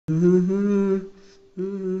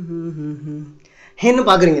என்ன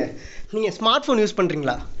பார்க்குறீங்க? நீங்கள் ஸ்மார்ட் ஃபோன் யூஸ்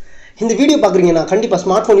பண்ணுறீங்களா? இந்த வீடியோ பார்க்குறீங்கன்னா கண்டிப்பாக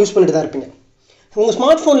ஸ்மார்ட் ஃபோன் யூஸ் பண்ணிட்டு தான் இருப்பீங்க. உங்கள்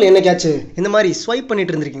ஸ்மார்ட் ஃபோனில் என்னைக்காச்சும் இந்த மாதிரி ஸ்வைப்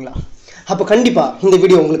பண்ணிட்டு இருந்திருக்கீங்களா? அப்போ கண்டிப்பாக இந்த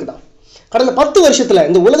வீடியோ உங்களுக்கு தான். கடந்த 10 வருஷத்தில்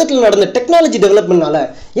இந்த உலகத்தில் நடந்த டெக்னாலஜி டெவலப்மெண்ட்னால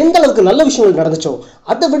எந்த அளவுக்கு நல்ல விஷயங்கள் நடந்துச்சோ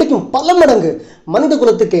அதை விடைக்கும் பல மடங்கு மனித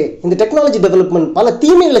குலத்துக்கு இந்த டெக்னாலஜி டெவலப்மெண்ட் பல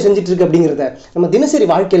தீமைகளை செஞ்சுட்டு இருக்கு அப்படிங்கிறத நம்ம தினசரி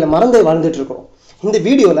வாழ்க்கையில் மறந்தே வாழ்ந்துட்டு இருக்கோம். இந்த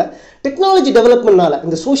வீடியோவில் டெக்னாலஜி டெவலப்மெண்ட்னால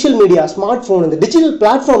இந்த சோஷியல் மீடியா, ஸ்மார்ட் ஃபோன், இந்த டிஜிட்டல்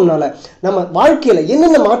பிளாட்ஃபார்ம்னால நம்ம வாழ்க்கையில்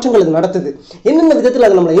என்னென்ன மாற்றங்கள் அது நடத்துது, என்னென்ன விதத்தில்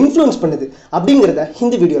அது நம்மளை இன்ஃப்ளூயன்ஸ் பண்ணுது அப்படிங்கிறத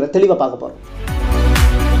இந்த வீடியோவில் தெளிவாக பார்க்க போகிறோம்.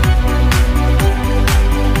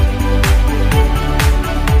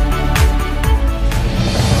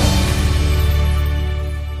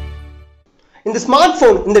 இந்த ஸ்மார்ட்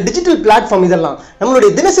ஃபோன், இந்த டிஜிட்டல் பிளாட்ஃபார்ம் இதெல்லாம் நம்மளுடைய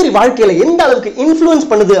தினசரி வாழ்க்கையில் எந்த அளவுக்கு இன்ஃப்ளூயன்ஸ்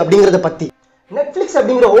பண்ணுது அப்படிங்கிறத பற்றி நெட்ஃப்ளிக்ஸ்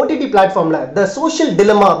அப்படிங்கிற ஓடிடி பிளாட்ஃபார்ம்ல த சோஷியல்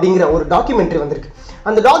டிலமா அப்படிங்கிற ஒரு டாக்குமெண்ட்ரி வந்திருக்கு.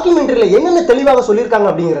 அந்த டாக்குமெண்ட்ரியில் என்னென்ன தெளிவாக சொல்லியிருக்காங்க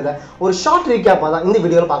அப்படிங்கிறத ஒரு ஷார்ட் ரீகேப்பாக தான் இந்த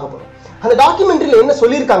வீடியோவில் பார்க்க போகிறோம். அந்த டாக்குமெண்ட்ரியில் என்ன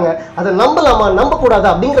சொல்லியிருக்காங்க, அதை நம்பலாமா நம்பக்கூடாது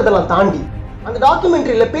அப்படிங்கிறதெல்லாம் தாண்டி அந்த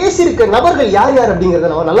டாக்குமெண்ட்ரியில் பேசியிருக்க நபர்கள் யார் யார்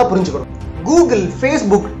அப்படிங்கிறத நம்ம நல்லா புரிஞ்சுக்கணும். Google,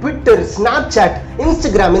 Facebook, Twitter, Snapchat,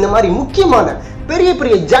 Instagram இந்த மாதிரி முக்கியமான பெரிய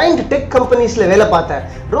பெரிய ஜாயிண்ட் டெக் கம்பெனிஸ்ல வேலை பார்த்த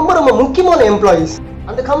ரொம்ப முக்கியமான எம்ப்ளாயீஸ்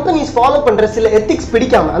அந்த கம்பெனிஸ் ஃபாலோ பண்ற சில எத்திக்ஸ்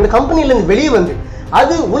பிடிக்காம அந்த கம்பெனில இருந்து வெளியே வந்து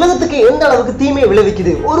அது உலகத்துக்கு எந்த அளவுக்கு தீமையை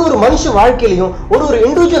விளைவிக்குது, ஒரு மனுஷ வாழ்க்கையிலையும் ஒரு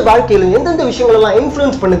இண்டிவிஜுவல் வாழ்க்கையிலும் எந்தெந்த விஷயங்கள் எல்லாம்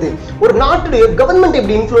இன்ஃப்ளூயன்ஸ் பண்ணுது, ஒரு நாட்டுடைய கவர்மெண்ட்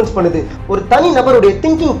எப்படி இன்ஃப்ளூயன்ஸ் பண்ணுது, ஒரு தனி நபருடைய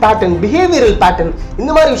திங்கிங் பேட்டர்ன், பிஹேவியரல் பேட்டர்ன்,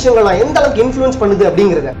 இந்த மாதிரி விஷயங்கள்லாம் எந்த அளவுக்கு இன்ஃப்ளூயன்ஸ் பண்ணுது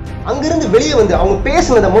அப்படிங்கிறத அங்கிருந்து வெளியே வந்து அவங்க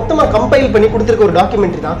பேசுனதை மொத்தமா கம்பைல் பண்ணி கொடுத்துருக்க ஒரு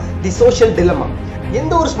டாக்குமெண்ட்ரி தான் தி சோஷியல் டிலமா.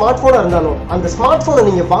 எந்த ஒரு ஸ்மார்ட் போனா இருந்தாலும் அந்த ஸ்மார்ட் போனை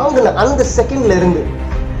நீங்க வாங்கின அந்த செகண்ட்ல இருந்து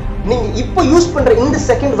நீங்க இப்போ யூஸ் பண்ற இந்த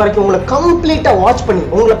செகண்ட் வரைக்கும் உங்களை கம்ப்ளீட்டா வாட்ச் பண்ணி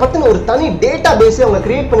உங்களை பத்தின ஒரு தனி டேட்டா பேஸை அவங்க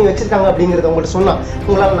கிரியேட் பண்ணி வச்சிருக்காங்க அப்படிங்கறத உங்களுக்கு சொன்னா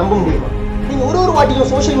உங்களால நம்ப முடியுமா? நீங்க ஒரு வாட்டியும்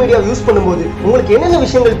சோஷியல் மீடியா யூஸ் பண்ணும்போது உங்களுக்கு என்னென்ன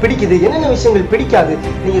விஷயங்கள் பிடிக்குது, என்னென்ன விஷயங்கள் பிடிக்காது,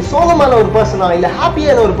 நீங்க சோகமான ஒரு பர்சனா இல்ல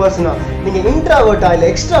ஹாப்பியான ஒரு பர்சனா, நீங்க இன்ட்ராவர்ட்டா இல்ல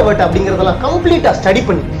எக்ஸ்ட்ராவர்ட்டா அப்படிங்கறதெல்லாம் கம்ப்ளீட்டா ஸ்டடி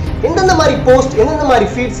பண்ணி எந்தெந்த மாதிரி போஸ்ட், எந்தெந்த மாதிரி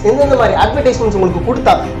ஃபீட்ஸ், எந்தெந்த மாதிரி அட்வர்டைஸ்மெண்ட்ஸ் உங்களுக்கு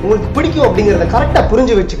கொடுத்தா உங்களுக்கு பிடிக்கும் அப்படிங்கிறத கரெக்டாக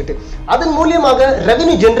புரிஞ்சு வச்சுக்கிட்டு அதன் மூலியமாக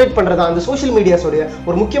ரெவன்யூ ஜென்ரேட் பண்றதா அந்த சோஷியல் மீடியாஸோடைய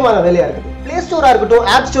ஒரு முக்கியமான வேலையா இருக்குது. பிளே ஸ்டோரா இருக்கட்டும்,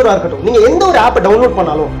 ஆப் ஸ்டோரா இருக்கட்டும், நீங்க எந்த ஒரு ஆப்பை டவுன்லோட்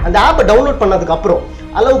பண்ணாலும் அந்த ஆப்பை டவுன்லோட் பண்ணதுக்கு அப்புறம்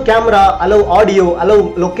allow camera, allow audio, allow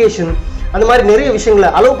location, அந்த மாதிரி நிறைய விஷயங்களை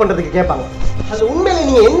அலோவ் பண்றதுக்கு கேட்பாங்க. அது உண்மையில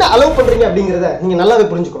நீங்க என்ன அலோவ் பண்றீங்க அப்படிங்கிறத நீங்க நல்லாவே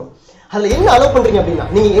புரிஞ்சுக்கணும். அதுல என்ன அலோவ் பண்றீங்க அப்படின்னா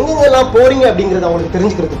நீங்க எங்கெங்கெல்லாம் போறீங்க அப்படிங்கறத அவங்களுக்கு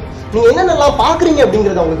தெரிஞ்சுக்கிறது, நீங்க என்னென்னலாம் பாக்குறீங்க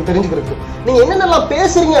அப்படிங்கறத அவங்களுக்கு தெரிஞ்சுக்கிறது, நீங்க என்னென்னலாம்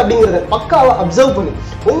பேசுறீங்க அப்படிங்கறத பக்காவா அப்சர்வ் பண்ணி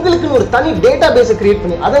உங்களுக்குன்னு ஒரு தனி டேட்டா பேஸை கிரியேட்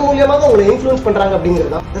பண்ணி அதன் மூலியமாக உங்களை இன்ஃப்ளூயன்ஸ் பண்றாங்க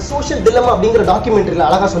அப்படிங்கிறது தான் தி சோஷியல் டிலமா அப்படிங்கிற டாக்குமெண்ட்ரியில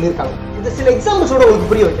அழகா சொல்லியிருக்காங்க. இது சில எக்ஸாம்பிள்ஸோட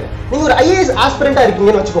உங்களுக்கு புரிய வைக்கிறேன். நீங்க ஒரு ஐஏஎஸ் ஆஸ்பிரண்டா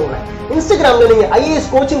இருக்கீங்கன்னு வச்சுக்கோங்களேன். இன்ஸ்டாகிராம்ல நீங்க ஐஏஎஸ்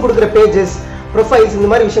கோச்சிங் கொடுக்குற பேஜஸ், ப்ரொஃபைல்ஸ், இந்த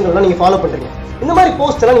மாதிரி விஷயங்கள்லாம் நீங்க ஃபாலோ பண்றீங்க. இந்த மாதிரி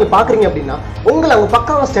போஸ்ட் எல்லாம் நீங்க பாக்குறீங்க அப்படின்னா உங்களை அவங்க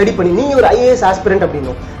பக்காவா ஸ்டடி பண்ணி நீங்க ஒரு ஐஏஎஸ் ஆஸ்பிரண்ட்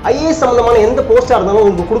அப்படின்னும் ஐஏஎஸ் சம்பந்தமான எந்த போஸ்டா இருந்தாலும்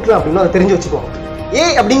உங்களுக்கு கொடுக்கலாம் அப்படின்னு அதை தெரிஞ்சு வச்சுக்குவாங்க.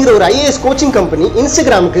 அப்படிங்கிற ஒரு ஐஏஎஸ் கோச்சிங் கம்பெனி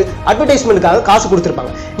இன்ஸ்டாகிராமுக்கு அட்வர்டைஸ்மெண்ட்டுக்காக காசு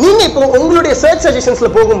கொடுத்துருப்பாங்க. நீங்க இப்போ உங்களுடைய சர்ச் சஜஷன்ஸ்ல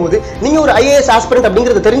போகும்போது நீங்க ஒரு ஐஏஎஸ் ஆஸ்பிரண்ட்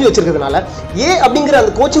அப்படிங்கறத தெரிஞ்சு வச்சிருக்கிறதுனால அப்படிங்கிற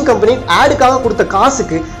அந்த கோச்சிங் கம்பெனி ஆடுக்காக கொடுத்த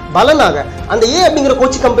காசுக்கு பலனாக அந்த அப்படிங்கிற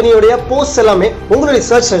கோச்சிங் கம்பெனியோட போஸ்ட் எல்லாமே உங்களுடைய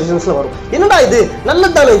சர்ச் சஜஷன்ஸ்ல வரும். என்னடா இது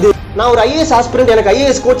நல்லதானே, இது நான் ஒரு ஐஏஎஸ் ஆஸ்பிரண்ட், எனக்கு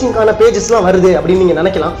ஐஏஎஸ் கோச்சிங்கான பேஜஸ்லாம் வருது அப்படின்னு நீங்க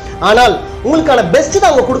நினைக்கலாம். ஆனால் உங்களுக்கான பெஸ்ட் தான்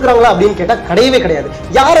அவங்க கொடுக்குறாங்களா அப்படின்னு கேட்டா கிடையவே கிடையாது.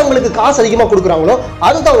 யார் அவங்களுக்கு காசு அதிகமா கொடுக்குறாங்களோ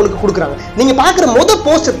அதுதான் உங்களுக்கு கொடுக்குறாங்க. நீங்க பாக்குற முதல்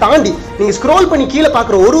போஸ்ட்டை தாண்டி நீங்க ஸ்க்ரோல் பண்ணி கீழே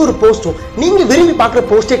பாக்குற ஒரு போஸ்ட்டும் நீங்க விரும்பி பாக்குற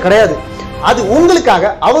போஸ்டே கிடையாது. அது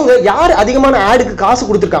உங்களுக்காக அவங்க யார் அதிகமான ஆடுக்கு காசு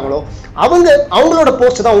கொடுத்துருக்காங்களோ அவங்களோட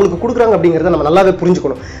போஸ்ட் தான் உங்களுக்கு கொடுக்குறாங்க அப்படிங்கிறத நம்ம நல்லாவே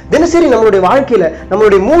புரிஞ்சுக்கணும். தினசரி நம்மளுடைய வாழ்க்கையில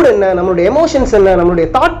நம்மளுடைய மூட் என்ன, நம்மளுடைய எமோஷன்ஸ் என்ன, நம்மளுடைய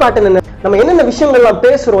தாட் பேட்டர்ன் என்ன, நம்ம என்னென்ன விஷயங்கள்லாம்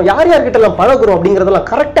பேசுறோம், யார்கிட்ட எல்லாம் பழகுறோம் அப்படிங்கிறதெல்லாம்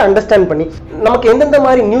கரெக்டா அண்டர்ஸ்டாண்ட் பண்ணி நமக்கு எந்தெந்த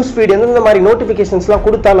மாதிரி நியூஸ் ஃபீட், எந்தெந்த மாதிரி நோட்டிபிகேஷன்ஸ் எல்லாம்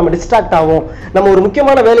கொடுத்தா நம்ம டிஸ்ட்ராக்ட் ஆகும், நம்ம ஒரு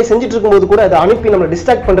முக்கியமான வேலையை செஞ்சுட்டு இருக்கும்போது கூட அதை அனுப்பி நம்ம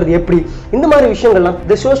டிஸ்ட்ராக்ட் பண்றது எப்படி, இந்த மாதிரி விஷயங்கள்லாம்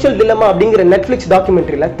தி சோஷியல் டிலமா அப்படிங்கிற நெட்ஃபிளிக்ஸ்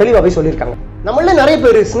டாக்குமெண்ட்ரியில தெளிவாகவே சொல்லியிருக்காங்க. நம்மள நிறைய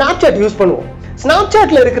பேர் ஸ்னாப்சாட் யூஸ் பண்ணுவோம்.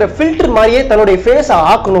 ஸ்னாப்சாட்ல இருக்கிற ஃபில்டர் மாதிரியே தன்னுடைய ஃபேஸை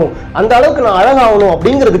ஆக்கணும், அந்த அளவுக்கு நான் அழகாகணும்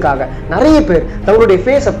அப்படிங்கிறதுக்காக நிறைய பேர் தங்களுடைய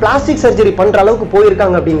ஃபேஸை பிளாஸ்டிக் சர்ஜரி பண்ற அளவுக்கு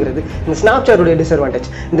போயிருக்காங்க அப்படிங்கிறது இந்த ஸ்னாப்சாட்டுடைய டிஸ்அட்வான்டேஜ்.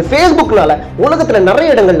 இந்த ஃபேஸ்புக்னால உலகத்துல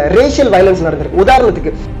நிறைய இடங்கள்ல ரேஷியல் வயலன்ஸ் நடந்திருக்கு.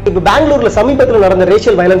 உதாரணத்துக்கு இப்போ பெங்களூர்ல சமீபத்தில் நடந்த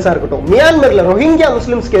ரேஷியல் வயலன்ஸா இருக்கட்டும், மியான்மர்ல ரோஹிங்கியா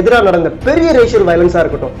முஸ்லிம்ஸ்க்கு எதிராக நடந்த பெரிய ரேஷியல் வயலன்ஸா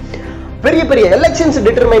இருக்கட்டும், பெரிய பெரிய எலெக்ஷன்ஸ்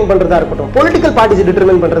டிட்டர்மைன் பண்றதா இருக்கட்டும், பொலிட்டிக்கல் பார்ட்டிஸ்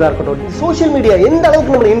டிட்டர்மைன் பண்றதா இருக்கட்டும், சோஷியல் மீடியா எந்த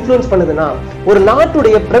அளவுக்கு நம்மளை இன்ஃப்ளூயன்ஸ் பண்ணுதுன்னா ஒரு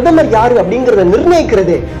நாட்டுடைய பிரதமர் யாரு அப்படிங்கறத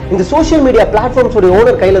நிர்ணயிக்கிறதே இந்த சோஷியல் மீடியா பிளாட்ஃபார்ம்ஸோட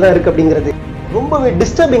ஓனர் கையில தான் இருக்கு அப்படிங்கிறது ரொம்பவே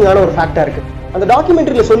டிஸ்டர்பிங்கான ஒரு ஃபேக்டா இருக்கு. அந்த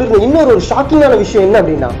டாக்குமெண்ட்ரியில சொல்லியிருந்த இன்னொரு ஷாக்கிங்கான விஷயம் என்ன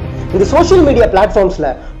அப்படின்னா இந்த சோஷியல் மீடியா பிளாட்ஃபார்ம்ஸ்ல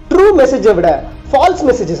ட்ரூ மெசேஜை விட ஃபால்ஸ்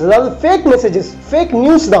மெசேஜஸ், அதாவது ஃபேக் மெசேஜஸ், ஃபேக்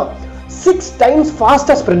நியூஸ் தான் 6 times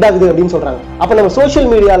ஃபாஸ்டா ஸ்ப்ரெட் ஆகுது அப்படின்னு சொல்றாங்க. அப்ப நம்ம சோஷியல்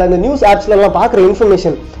மீடியால இந்த நியூஸ் ஆப்ஸ்ல எல்லாம் பாக்குற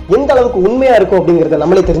இன்ஃபர்மேஷன் எந்த அளவுக்கு உண்மையா இருக்கும் அப்படிங்கறத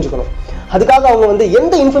நம்மளே தெரிஞ்சுக்கணும். அதுக்காக அவங்க வந்து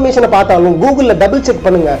எந்த இன்ஃபர்மேஷனை பார்த்தாலும் கூகுள்ல டபுள் செக்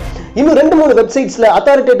பண்ணுங்க, இன்னும் 2-3 வெப்சைட்ஸ்ல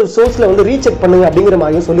அத்தாரிட்டேட்டிவ் சோர்ஸ்ல வந்து ரீசெக் பண்ணுங்க அப்படிங்கிற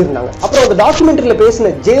மாதிரியும் சொல்லியிருந்தாங்க. அப்புறம் அந்த டாக்குமெண்ட்ரியில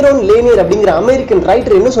பேசின ஜேரோன் லேனியர் அப்படிங்கிற அமெரிக்கன்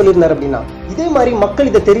ரைட்டர் என்ன சொல்லியிருந்தாரு அப்படின்னா, இதே மாதிரி மக்கள்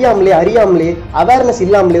இதை தெரியாமலே அறியாமலே அவேர்னஸ்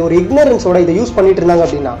இல்லாமலே ஒரு இக்னரன்ஸோட இதை யூஸ் பண்ணிட்டு இருந்தாங்க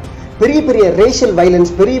அப்படின்னா பெரிய பெரிய ரேஷியல்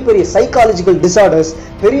வயலன்ஸ், பெரிய பெரிய சைக்காலஜிக்கல் டிசார்டர்ஸ்,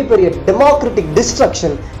 பெரிய பெரிய டெமோக்ராட்டிக்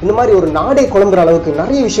டிஸ்ட்ரக்ஷன், இந்த மாதிரி ஒரு நாடே குழம்புற அளவுக்கு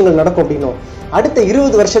நிறைய விஷயங்கள் நடக்கும் அப்படின்னும், அடுத்த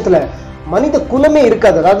 20 வருஷத்துல மனித குலமே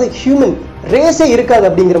இருக்காது, அதாவது ஹியூமன் ரேஸே இருக்காது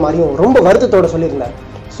அப்படிங்கிற மாதிரியும் ரொம்ப வருத்தத்தோட சொல்லியிருந்தார்.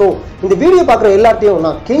 ஸோ இந்த வீடியோ பார்க்குற எல்லாத்தையும்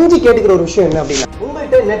நான் கெஞ்சி கேட்டுக்கிற ஒரு விஷயம் என்ன அப்படின்னா,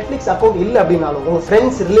 உங்கள்கிட்ட நெட்ஃப்ளிக்ஸ் அக்கௌண்ட் இல்லை அப்படின்னாலும் உங்க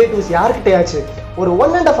ஃப்ரெண்ட்ஸ் ரிலேட்டிவ்ஸ் யாருக்கிட்டையாச்சும் ஒரு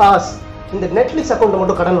 1.5 hours இந்த நெட்ஃப்ளிக்ஸ் அக்கௌண்ட்டை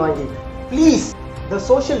மட்டும் கடன் வாங்கி ப்ளீஸ் த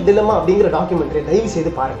சோஷியல் டிலமா அப்படிங்கிற டாக்குமெண்ட்ரியை தயவு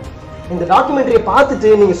செய்து பாருங்க. இந்த டாக்குமெண்ட்ரியை பார்த்துட்டு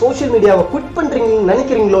நீங்க சோஷியல் மீடியாவை குவிட் பண்றீங்கன்னு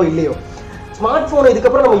நினைக்கிறீங்களோ இல்லையோ, ஸ்மார்ட் போனை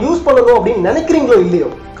இதுக்கப்புறம் நம்ம யூஸ் பண்ணணும் அப்படின்னு நினைக்கிறீங்களோ இல்லையோ,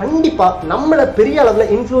 கண்டிப்பா நம்மள பெரிய அளவுல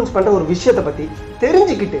இன்ஃப்ளூயன்ஸ் பண்ற ஒரு விஷயத்தை பத்தி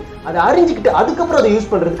தெரிஞ்சுக்கிட்டு அதை அறிஞ்சுக்கிட்டு அதுக்கப்புறம் அதை யூஸ்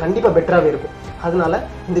பண்றது கண்டிப்பா பெட்டராகவே இருக்கும். அதனால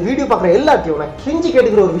இந்த வீடியோ பார்க்குற எல்லாத்தையும் நான் கெஞ்சி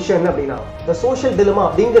கேட்டுக்கிற ஒரு விஷயம் என்ன அப்படின்னா, த சோஷியல் டிலமா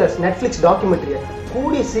அப்படிங்கிற நெட்ஃப்ளிக்ஸ் டாக்குமெண்ட்ரியை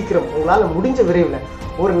கூடிய சீக்கிரம் உங்களால முடிஞ்ச விரைவில்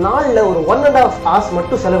ஒரு நாள்ல ஒரு 1.5 hours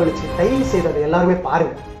மட்டும் செலவழிச்சு தயவு செய்து அதை எல்லாருமே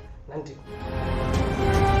பாருங்க. நன்றி.